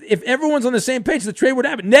 If everyone's on the same page, the trade would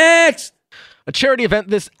happen. Next! At a charity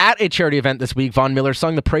event this week, Von Miller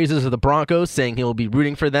sung the praises of the Broncos, saying he will be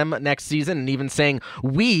rooting for them next season, and even saying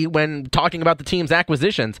 "we" when talking about the team's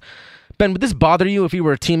acquisitions. Ben, would this bother you if you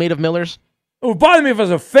were a teammate of Miller's? It would bother me if I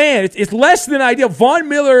was a fan. It's less than ideal. Von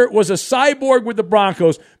Miller was a cyborg with the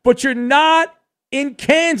Broncos, but you're not in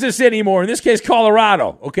Kansas anymore. In this case,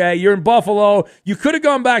 Colorado. Okay, you're in Buffalo. You could have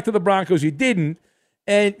gone back to the Broncos. You didn't,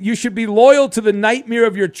 and you should be loyal to the nightmare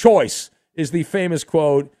of your choice. Is the famous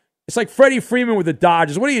quote. It's like Freddie Freeman with the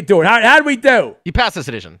Dodgers. What are you doing? How did we do? You passed this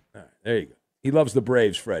edition. All right, there you go. He loves the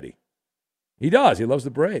Braves, Freddie. He does. He loves the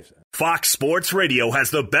Braves. Fox Sports Radio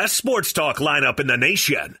has the best sports talk lineup in the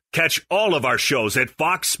nation. Catch all of our shows at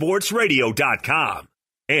foxsportsradio.com.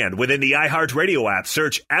 And within the iHeartRadio app,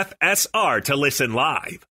 search FSR to listen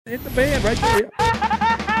live. Hit the band right there.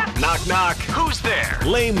 Knock, knock. Who's there?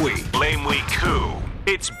 Lame Week. Lame Week who?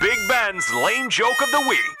 It's Big Ben's Lame Joke of the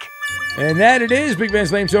Week. And that it is, Big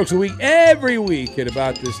Ben's Lame Jokes of the Week, every week at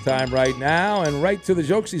about this time right now. And right to the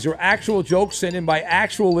jokes. These are actual jokes sent in by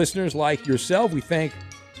actual listeners like yourself. We thank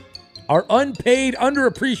our unpaid,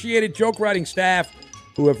 underappreciated joke-writing staff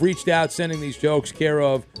who have reached out sending these jokes, care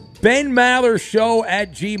of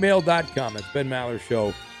benmallershow@gmail.com. That's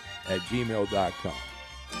benmallershow@gmail.com.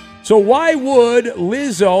 So why would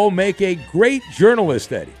Lizzo make a great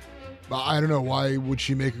journalist, Eddie? I don't know. Why would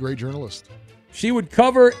she make a great journalist? She would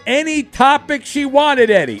cover any topic she wanted,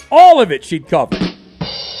 Eddie. All of it she'd cover.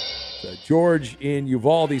 So George in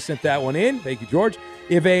Uvalde sent that one in. Thank you, George.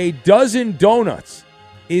 If a dozen donuts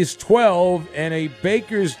is 12 and a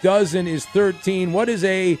baker's dozen is 13, what is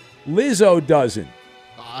a Lizzo dozen?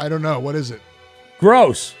 I don't know. What is it?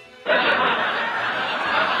 Gross.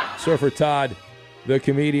 Surfer Todd, the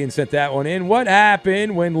comedian, sent that one in. What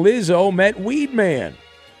happened when Lizzo met Weed Man?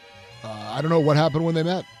 I don't know what happened when they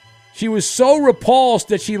met. She was so repulsed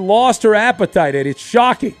that she lost her appetite. It's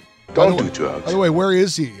shocking. Don't do drugs. By the way, where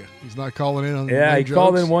is he? He's not calling in on the he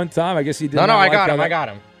called in one time. I guess he did. No, I got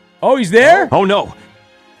him. Oh, he's there? Oh, no.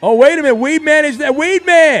 Oh, wait a minute. Weed Man is there. Weed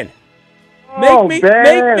Man. Make me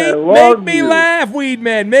laugh, Weed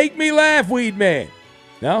Man. Make me laugh, Weed Man.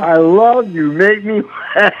 No? I love you. Make me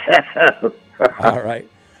laugh. All right.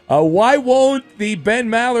 Why won't the Ben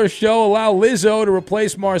Maller Show allow Lizzo to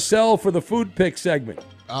replace Marcel for the food pick segment?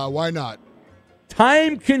 Why not?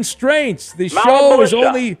 Time constraints. The show is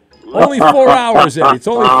only 4 hours, Eddie. It's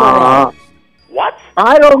only 4 hours. What?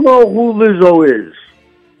 I don't know who Lizzo is.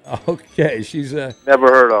 Okay, she's a Never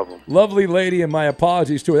heard of him. lovely lady, and my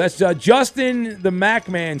apologies to her. That's Justin the Mac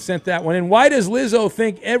Man sent that one in. Why does Lizzo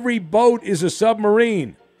think every boat is a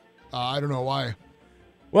submarine? I don't know why.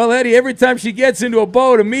 Well, Eddie, every time she gets into a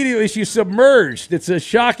boat, immediately she's submerged. It's a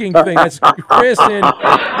shocking thing. That's Chris in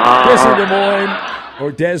Des Moines,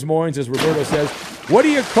 or Des Moines, as Roberto says. What do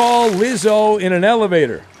you call Lizzo in an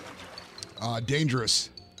elevator? Dangerous.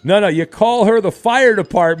 No, you call her the fire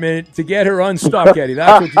department to get her unstuck, Eddie.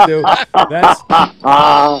 That's what you do. That's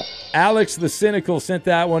Alex the Cynical sent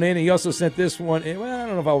that one in. He also sent this one in. Well, I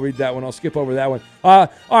don't know if I'll read that one. I'll skip over that one. All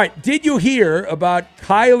right. Did you hear about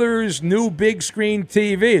Kyler's new big screen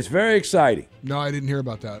TV? It's very exciting. No, I didn't hear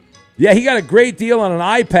about that. Yeah, he got a great deal on an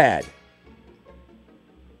iPad.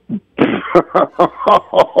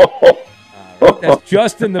 That's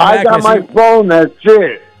Justin the Mac. I got my phone. That's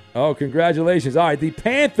it. Oh, congratulations. All right, the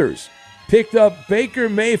Panthers picked up Baker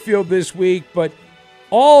Mayfield this week, but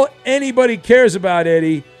all anybody cares about,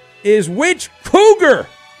 Eddie, is which Cougar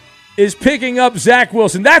is picking up Zach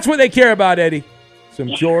Wilson. That's what they care about, Eddie. Some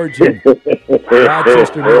George and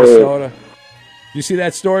Rochester, Minnesota. You see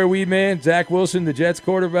that story, Weed Man? Zach Wilson, the Jets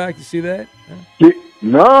quarterback. You see that?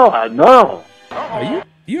 No. Oh,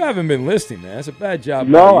 you haven't been listening, man. That's a bad job.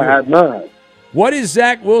 No, I have not. What is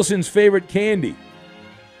Zach Wilson's favorite candy?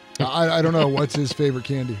 I don't know. What's his favorite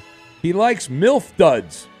candy? He likes MILF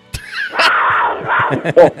Duds.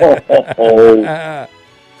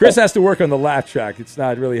 Chris has to work on the laugh track. It's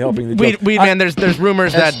not really helping the joke. Weed Man, there's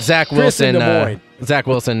rumors that Zach Chris in Des Wilson Moines. Zach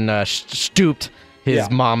Wilson stooped his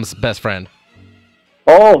mom's best friend.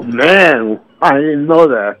 Oh, man. I didn't know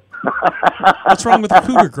that. What's wrong with the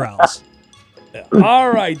Cougar growls?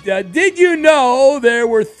 All right. Did you know there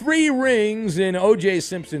were 3 rings in O.J.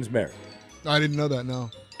 Simpson's marriage? I didn't know that,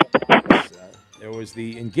 no. There was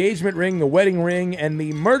the engagement ring, the wedding ring, and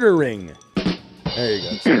the murder ring. There you go.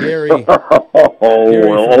 It's Gary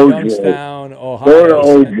from Youngstown,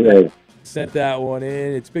 Ohio. Sent that one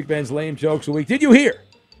in. It's Big Ben's Lame Jokes a Week. Did you hear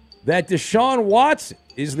that Deshaun Watson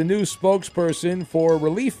is the new spokesperson for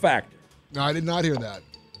Relief Factor? No, I did not hear that.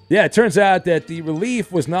 Yeah, it turns out that the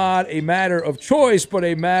relief was not a matter of choice, but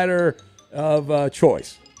a matter of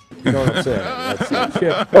choice. You know what I'm saying?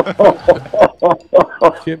 That's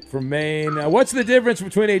Chip from Maine. What's the difference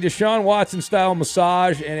between a Deshaun Watson-style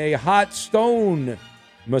massage and a hot stone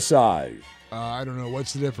massage? I don't know.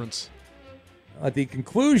 What's the difference? At the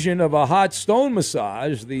conclusion of a hot stone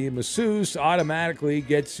massage, the masseuse automatically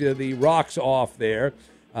gets the rocks off there.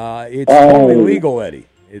 It's totally legal, Eddie.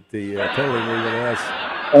 Totally legal. Yes.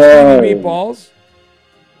 Meatballs.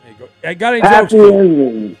 There you go. I got any jokes for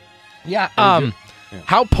you? Yeah.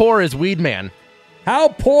 How poor is Weed Man? How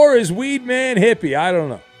poor is Weed Man Hippie? I don't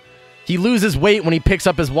know. He loses weight when he picks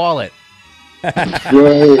up his wallet.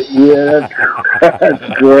 Great. Yeah,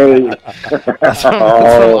 that's great. That's from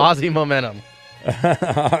Aussie Momentum.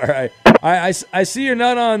 All right. I see you're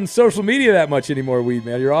not on social media that much anymore, Weed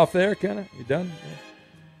Man. You're off there, kind of? You done?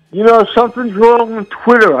 You know, something's wrong with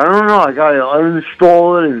Twitter. I don't know. I got to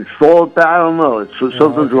uninstall it and install it back. I don't know.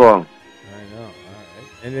 Something's wrong. I know. All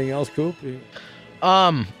right. Anything else, Coop?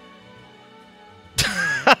 I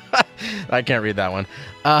can't read that one.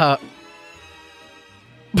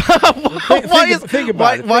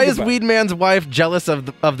 Why is Weed Man's wife jealous of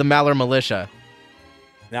the Maller militia?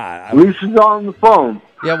 Lisa's on the phone.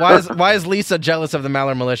 Yeah, why is Lisa jealous of the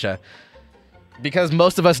Maller militia? Because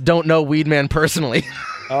most of us don't know Weed Man personally.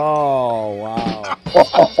 Oh, wow.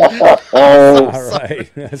 All right.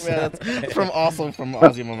 That's from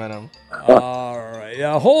Aussie Momentum. All right.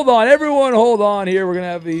 Hold on. Everyone hold on here. We're going to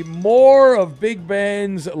have the more of Big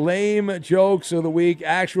Ben's lame jokes of the week.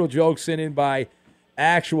 Actual jokes sent in by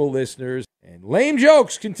actual listeners. And lame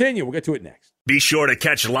jokes continue. We'll get to it next. Be sure to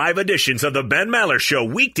catch live editions of the Ben Maller Show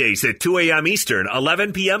weekdays at 2 a.m. Eastern,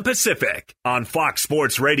 11 p.m. Pacific on Fox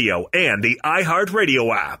Sports Radio and the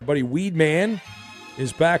iHeartRadio app. Buddy Weed Man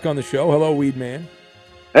is back on the show. Hello, Weed Man.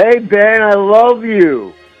 Hey, Ben, I love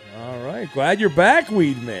you. All right. Glad you're back,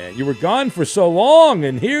 Weed Man. You were gone for so long,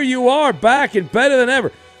 and here you are back and better than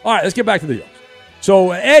ever. All right, let's get back to the jokes.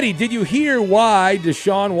 So, Eddie, did you hear why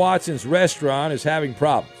Deshaun Watson's restaurant is having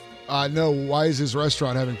problems? No. Why is his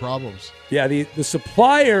restaurant having problems? Yeah, the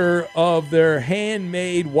supplier of their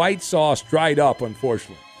handmade white sauce dried up,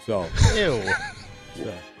 unfortunately. So, ew.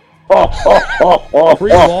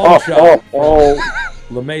 Pretty long shot.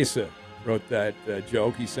 La Mesa. wrote that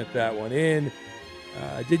joke. He sent that one in.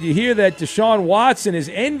 Did you hear that Deshaun Watson is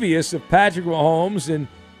envious of Patrick Mahomes and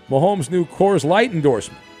Mahomes' new Coors Light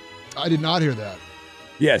endorsement? I did not hear that.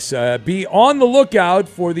 Yes, be on the lookout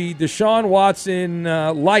for the Deshaun Watson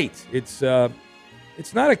Light. It's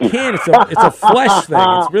not a can. It's a flesh thing.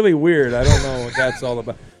 It's really weird. I don't know what that's all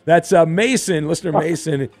about. That's Mason, listener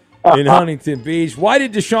Mason in Huntington Beach. Why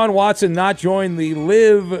did Deshaun Watson not join the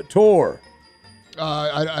Live Tour?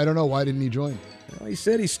 I don't know. Why didn't he join? Well, he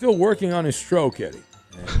said he's still working on his stroke, Eddie.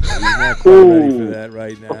 And he's not quite ready for that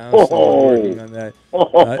right now. So working on that.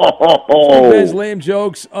 You guys, lame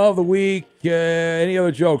jokes of the week. Any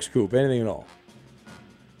other jokes, Coop? Anything at all?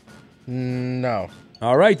 No.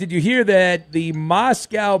 All right. Did you hear that the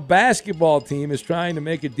Moscow basketball team is trying to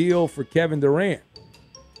make a deal for Kevin Durant?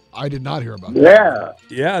 I did not hear about that.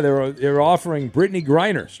 Yeah, they're offering Brittany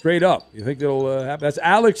Griner straight up. You think that'll happen? That's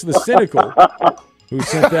Alex the Cynical who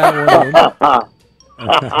sent that one in.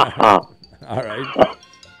 All right.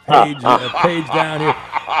 Page down here.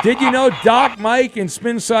 Did you know Doc Mike and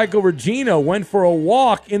Spin Cycle Regina went for a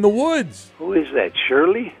walk in the woods? Who is that,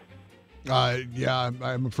 Shirley? Yeah,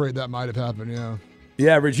 I'm afraid that might have happened, yeah.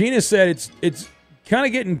 Yeah, Regina said it's kind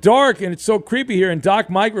of getting dark and it's so creepy here. And Doc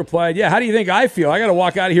Mike replied, yeah, how do you think I feel? I got to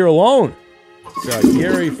walk out of here alone.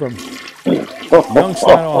 Gary from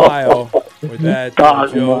Youngstown, Ohio with that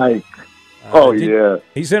Doc joke. Mike. Yeah.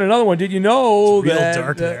 He sent another one. Did you know it's real that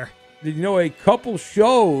dark there. Did you know a couple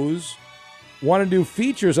shows want to do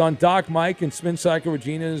features on Doc Mike and Spin Cycle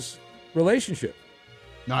Regina's relationship?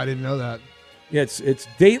 No, I didn't know that. Yeah, it's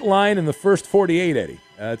Dateline in the first 48, Eddie.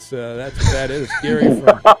 That's what that is. Gary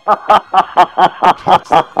from I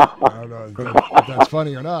don't know if that's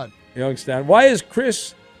funny or not. Youngstown. Why is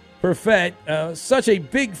Chris Perfett such a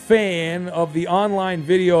big fan of the online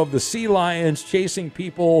video of the sea lions chasing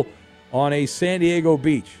people on a San Diego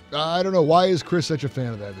beach? I don't know. Why is Chris such a fan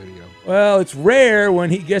of that video? Well, it's rare when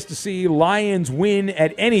he gets to see lions win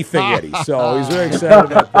at anything, Eddie. So he's very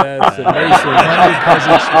excited about that.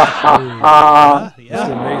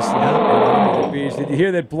 Mason. Mason. Did you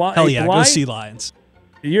hear that? Hell yeah, go see lions.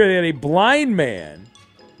 Did you hear that a blind man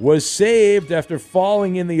was saved after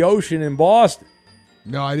falling in the ocean in Boston?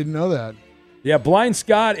 No, I didn't know that. Yeah, Blind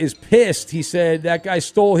Scott is pissed. He said that guy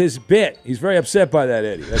stole his bit. He's very upset by that,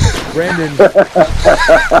 Eddie. That's Brendan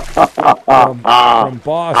from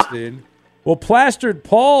Boston. Well, Plastered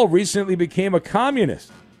Paul recently became a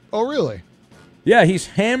communist. Oh, really? Yeah, he's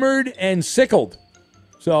hammered and sickled.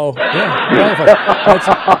 So, yeah, that's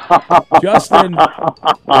Justin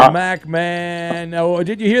McMahon. Now,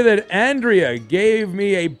 did you hear that Andrea gave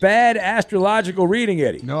me a bad astrological reading,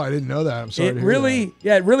 Eddie? No, I didn't know that. I'm sorry It to hear really, that.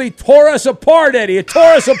 yeah, it really tore us apart, Eddie. It tore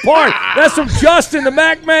us apart. That's from Justin the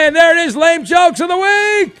McMahon. There it is, lame jokes of the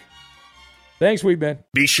week. Thanks, Wee Ben.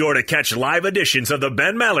 Be sure to catch live editions of the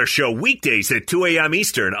Ben Maller Show weekdays at 2 a.m.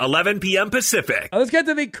 Eastern, 11 p.m. Pacific. Let's get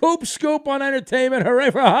to the Coop Scoop on entertainment.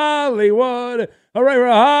 Hooray for Hollywood. Hooray for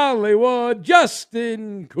Hollywood.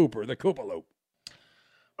 Justin Cooper, the Koopaloop.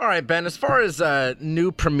 All right, Ben, as far as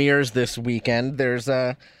new premieres this weekend, there's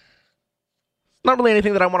not really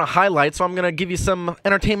anything that I want to highlight, so I'm going to give you some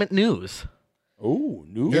entertainment news. Oh,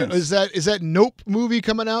 news. Yeah, is that Nope movie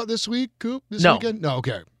coming out this week, Coop? This weekend? No,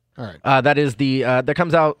 okay. All right. That is the that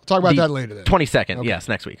comes out. Talk about that later then. 22nd, Okay. yes,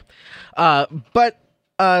 next week. But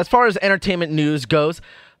as far as entertainment news goes,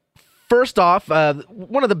 first off,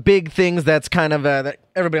 one of the big things that's kind of that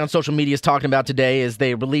everybody on social media is talking about today is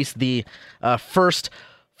they released the first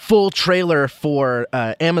full trailer for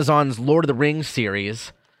Amazon's Lord of the Rings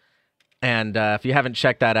series, and if you haven't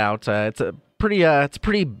checked that out, it's a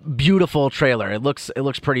pretty beautiful trailer. It looks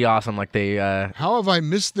pretty awesome. Like they. How have I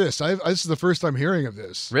missed this? This is the first time hearing of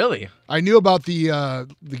this. Really? I knew about the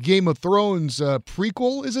Game of Thrones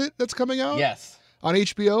prequel. Is it that's coming out? Yes. On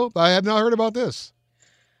HBO, but I have not heard about this.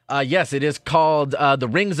 Yes, it is called The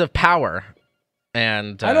Rings of Power,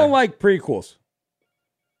 and I don't like prequels.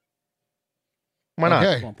 Why not?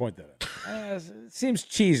 Okay. I won't point that out. It seems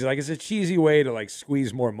cheesy. Like it's a cheesy way to like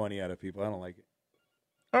squeeze more money out of people. I don't like it.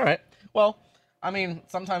 All right. Well, I mean,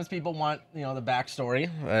 sometimes people want the backstory.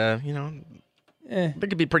 It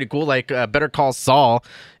could be pretty cool. Like Better Call Saul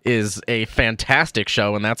is a fantastic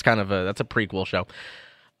show, and that's kind of that's a prequel show.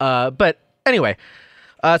 But anyway,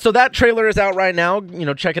 so that trailer is out right now.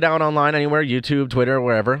 Check it out online anywhere, YouTube, Twitter,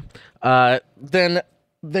 wherever. Then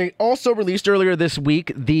they also released earlier this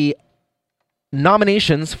week the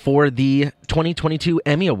nominations for the 2022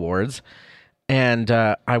 Emmy Awards, and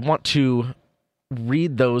I want to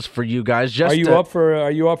read those for you guys. Are you up for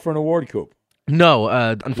an award, Coop? No,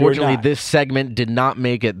 unfortunately, not. this segment did not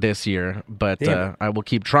make it this year, but I will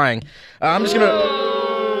keep trying. I'm just gonna.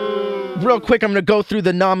 Real quick, I'm going to go through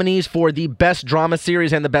the nominees for the Best Drama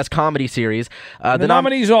Series and the Best Comedy Series. The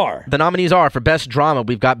nominees are? The nominees are, for Best Drama,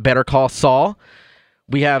 we've got Better Call Saul.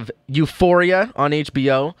 We have Euphoria on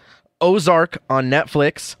HBO. Ozark on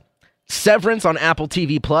Netflix. Severance on Apple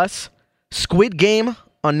TV+. Squid Game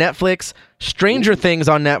on Netflix. Stranger Things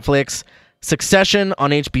on Netflix. Succession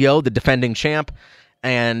on HBO, the defending champ.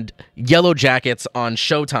 And Yellow Jackets on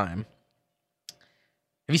Showtime.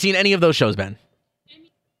 Have you seen any of those shows, Ben?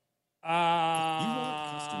 Well,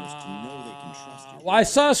 I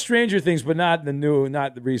saw Stranger Things, but not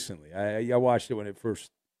recently. I watched it when it first,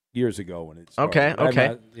 years ago when it started.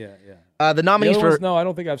 Okay. Yeah. The nominees the for no, I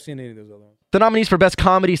don't think I've seen any of those other ones. The nominees for Best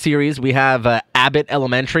Comedy Series, we have Abbott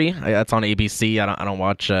Elementary. That's on ABC. I don't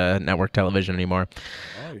watch network television anymore.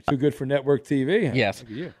 Oh, you're too good for network TV. Huh? Yes.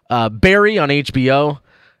 Look at you. Barry on HBO.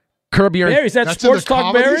 Barry, is that Sports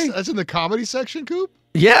Talk Barry? That's in the comedy section, Coop?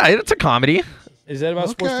 Yeah, it's a comedy. Is that about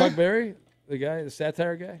Sports Talk Barry? The guy, the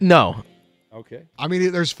satire guy? No. Okay. I mean,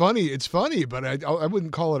 it's funny, but I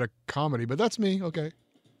wouldn't call it a comedy, but that's me. Okay.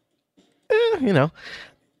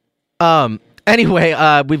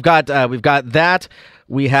 Anyway, we've got that.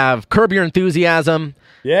 We have Curb Your Enthusiasm.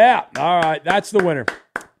 Yeah. All right. That's the winner.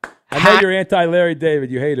 I know you're anti-Larry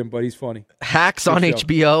David. You hate him, but he's funny. Hacks on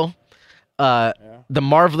HBO. The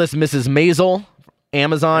Marvelous Mrs. Maisel,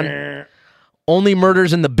 Amazon. Only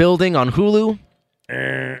Murders in the Building on Hulu.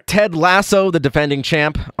 Ted Lasso, the defending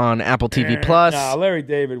champ, on Apple TV+. Nah, Larry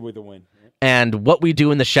David with the win. And What We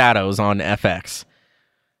Do in the Shadows on FX.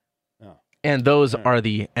 And those are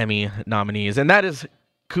the Emmy nominees. And that is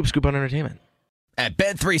Coop Scoop on Entertainment. At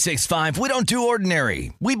Bet365, we don't do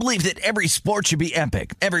ordinary. We believe that every sport should be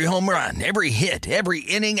epic. Every home run, every hit, every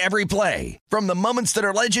inning, every play. From the moments that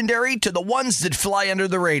are legendary to the ones that fly under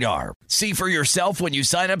the radar. See for yourself when you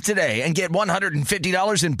sign up today and get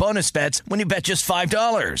 $150 in bonus bets when you bet just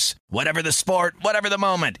 $5. Whatever the sport, whatever the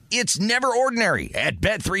moment, it's never ordinary at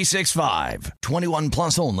Bet365. 21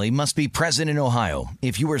 plus only. Must be present in Ohio.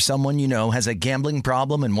 If you or someone you know has a gambling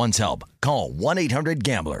problem and wants help, call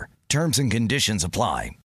 1-800-GAMBLER. Terms and conditions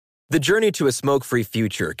apply. The journey to a smoke-free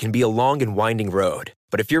future can be a long and winding road.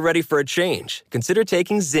 But if you're ready for a change, consider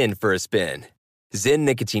taking Zyn for a spin. Zyn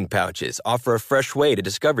nicotine pouches offer a fresh way to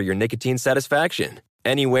discover your nicotine satisfaction.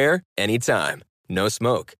 Anywhere, anytime. No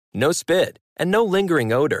smoke, no spit, and no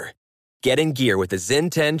lingering odor. Get in gear with the Zyn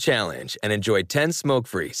 10 Challenge and enjoy 10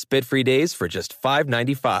 smoke-free, spit-free days for just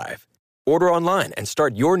 $5.95. Order online and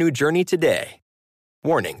start your new journey today.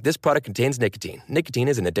 Warning, this product contains nicotine. Nicotine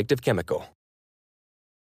is an addictive chemical.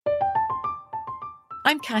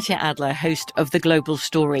 I'm Katya Adler, host of The Global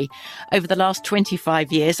Story. Over the last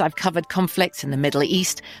 25 years, I've covered conflicts in the Middle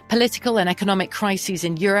East, political and economic crises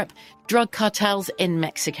in Europe, drug cartels in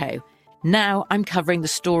Mexico. Now I'm covering the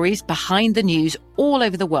stories behind the news all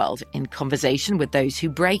over the world in conversation with those who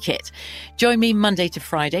break it. Join me Monday to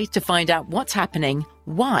Friday to find out what's happening,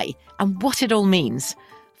 why, and what it all means.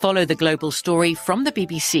 Follow The Global Story from the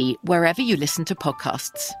BBC wherever you listen to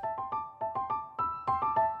podcasts.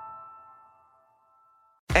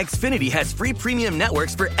 Xfinity has free premium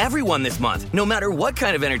networks for everyone this month, no matter what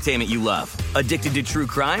kind of entertainment you love. Addicted to true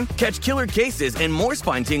crime? Catch killer cases and more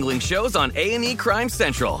spine-tingling shows on A&E Crime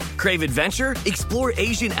Central. Crave adventure? Explore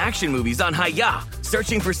Asian action movies on Hi-Ya.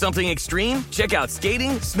 Searching for something extreme? Check out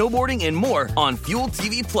skating, snowboarding, and more on Fuel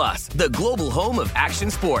TV Plus, the global home of action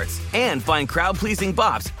sports. And find crowd-pleasing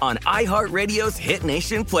bops on iHeartRadio's Hit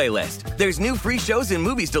Nation playlist. There's new free shows and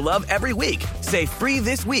movies to love every week. Say free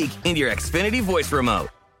this week in your Xfinity voice remote.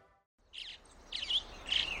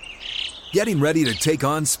 Getting ready to take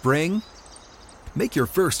on spring? Make your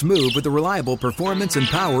first move with the reliable performance and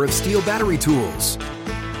power of Steel battery tools.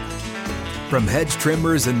 From hedge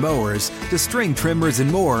trimmers and mowers to string trimmers and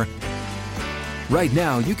more, right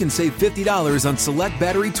now you can save $50 on select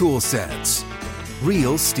battery tool sets.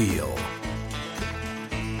 Real Steel.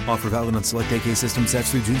 Offer valid on select AK system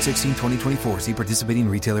sets through June 16, 2024. See participating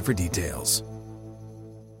retailer for details.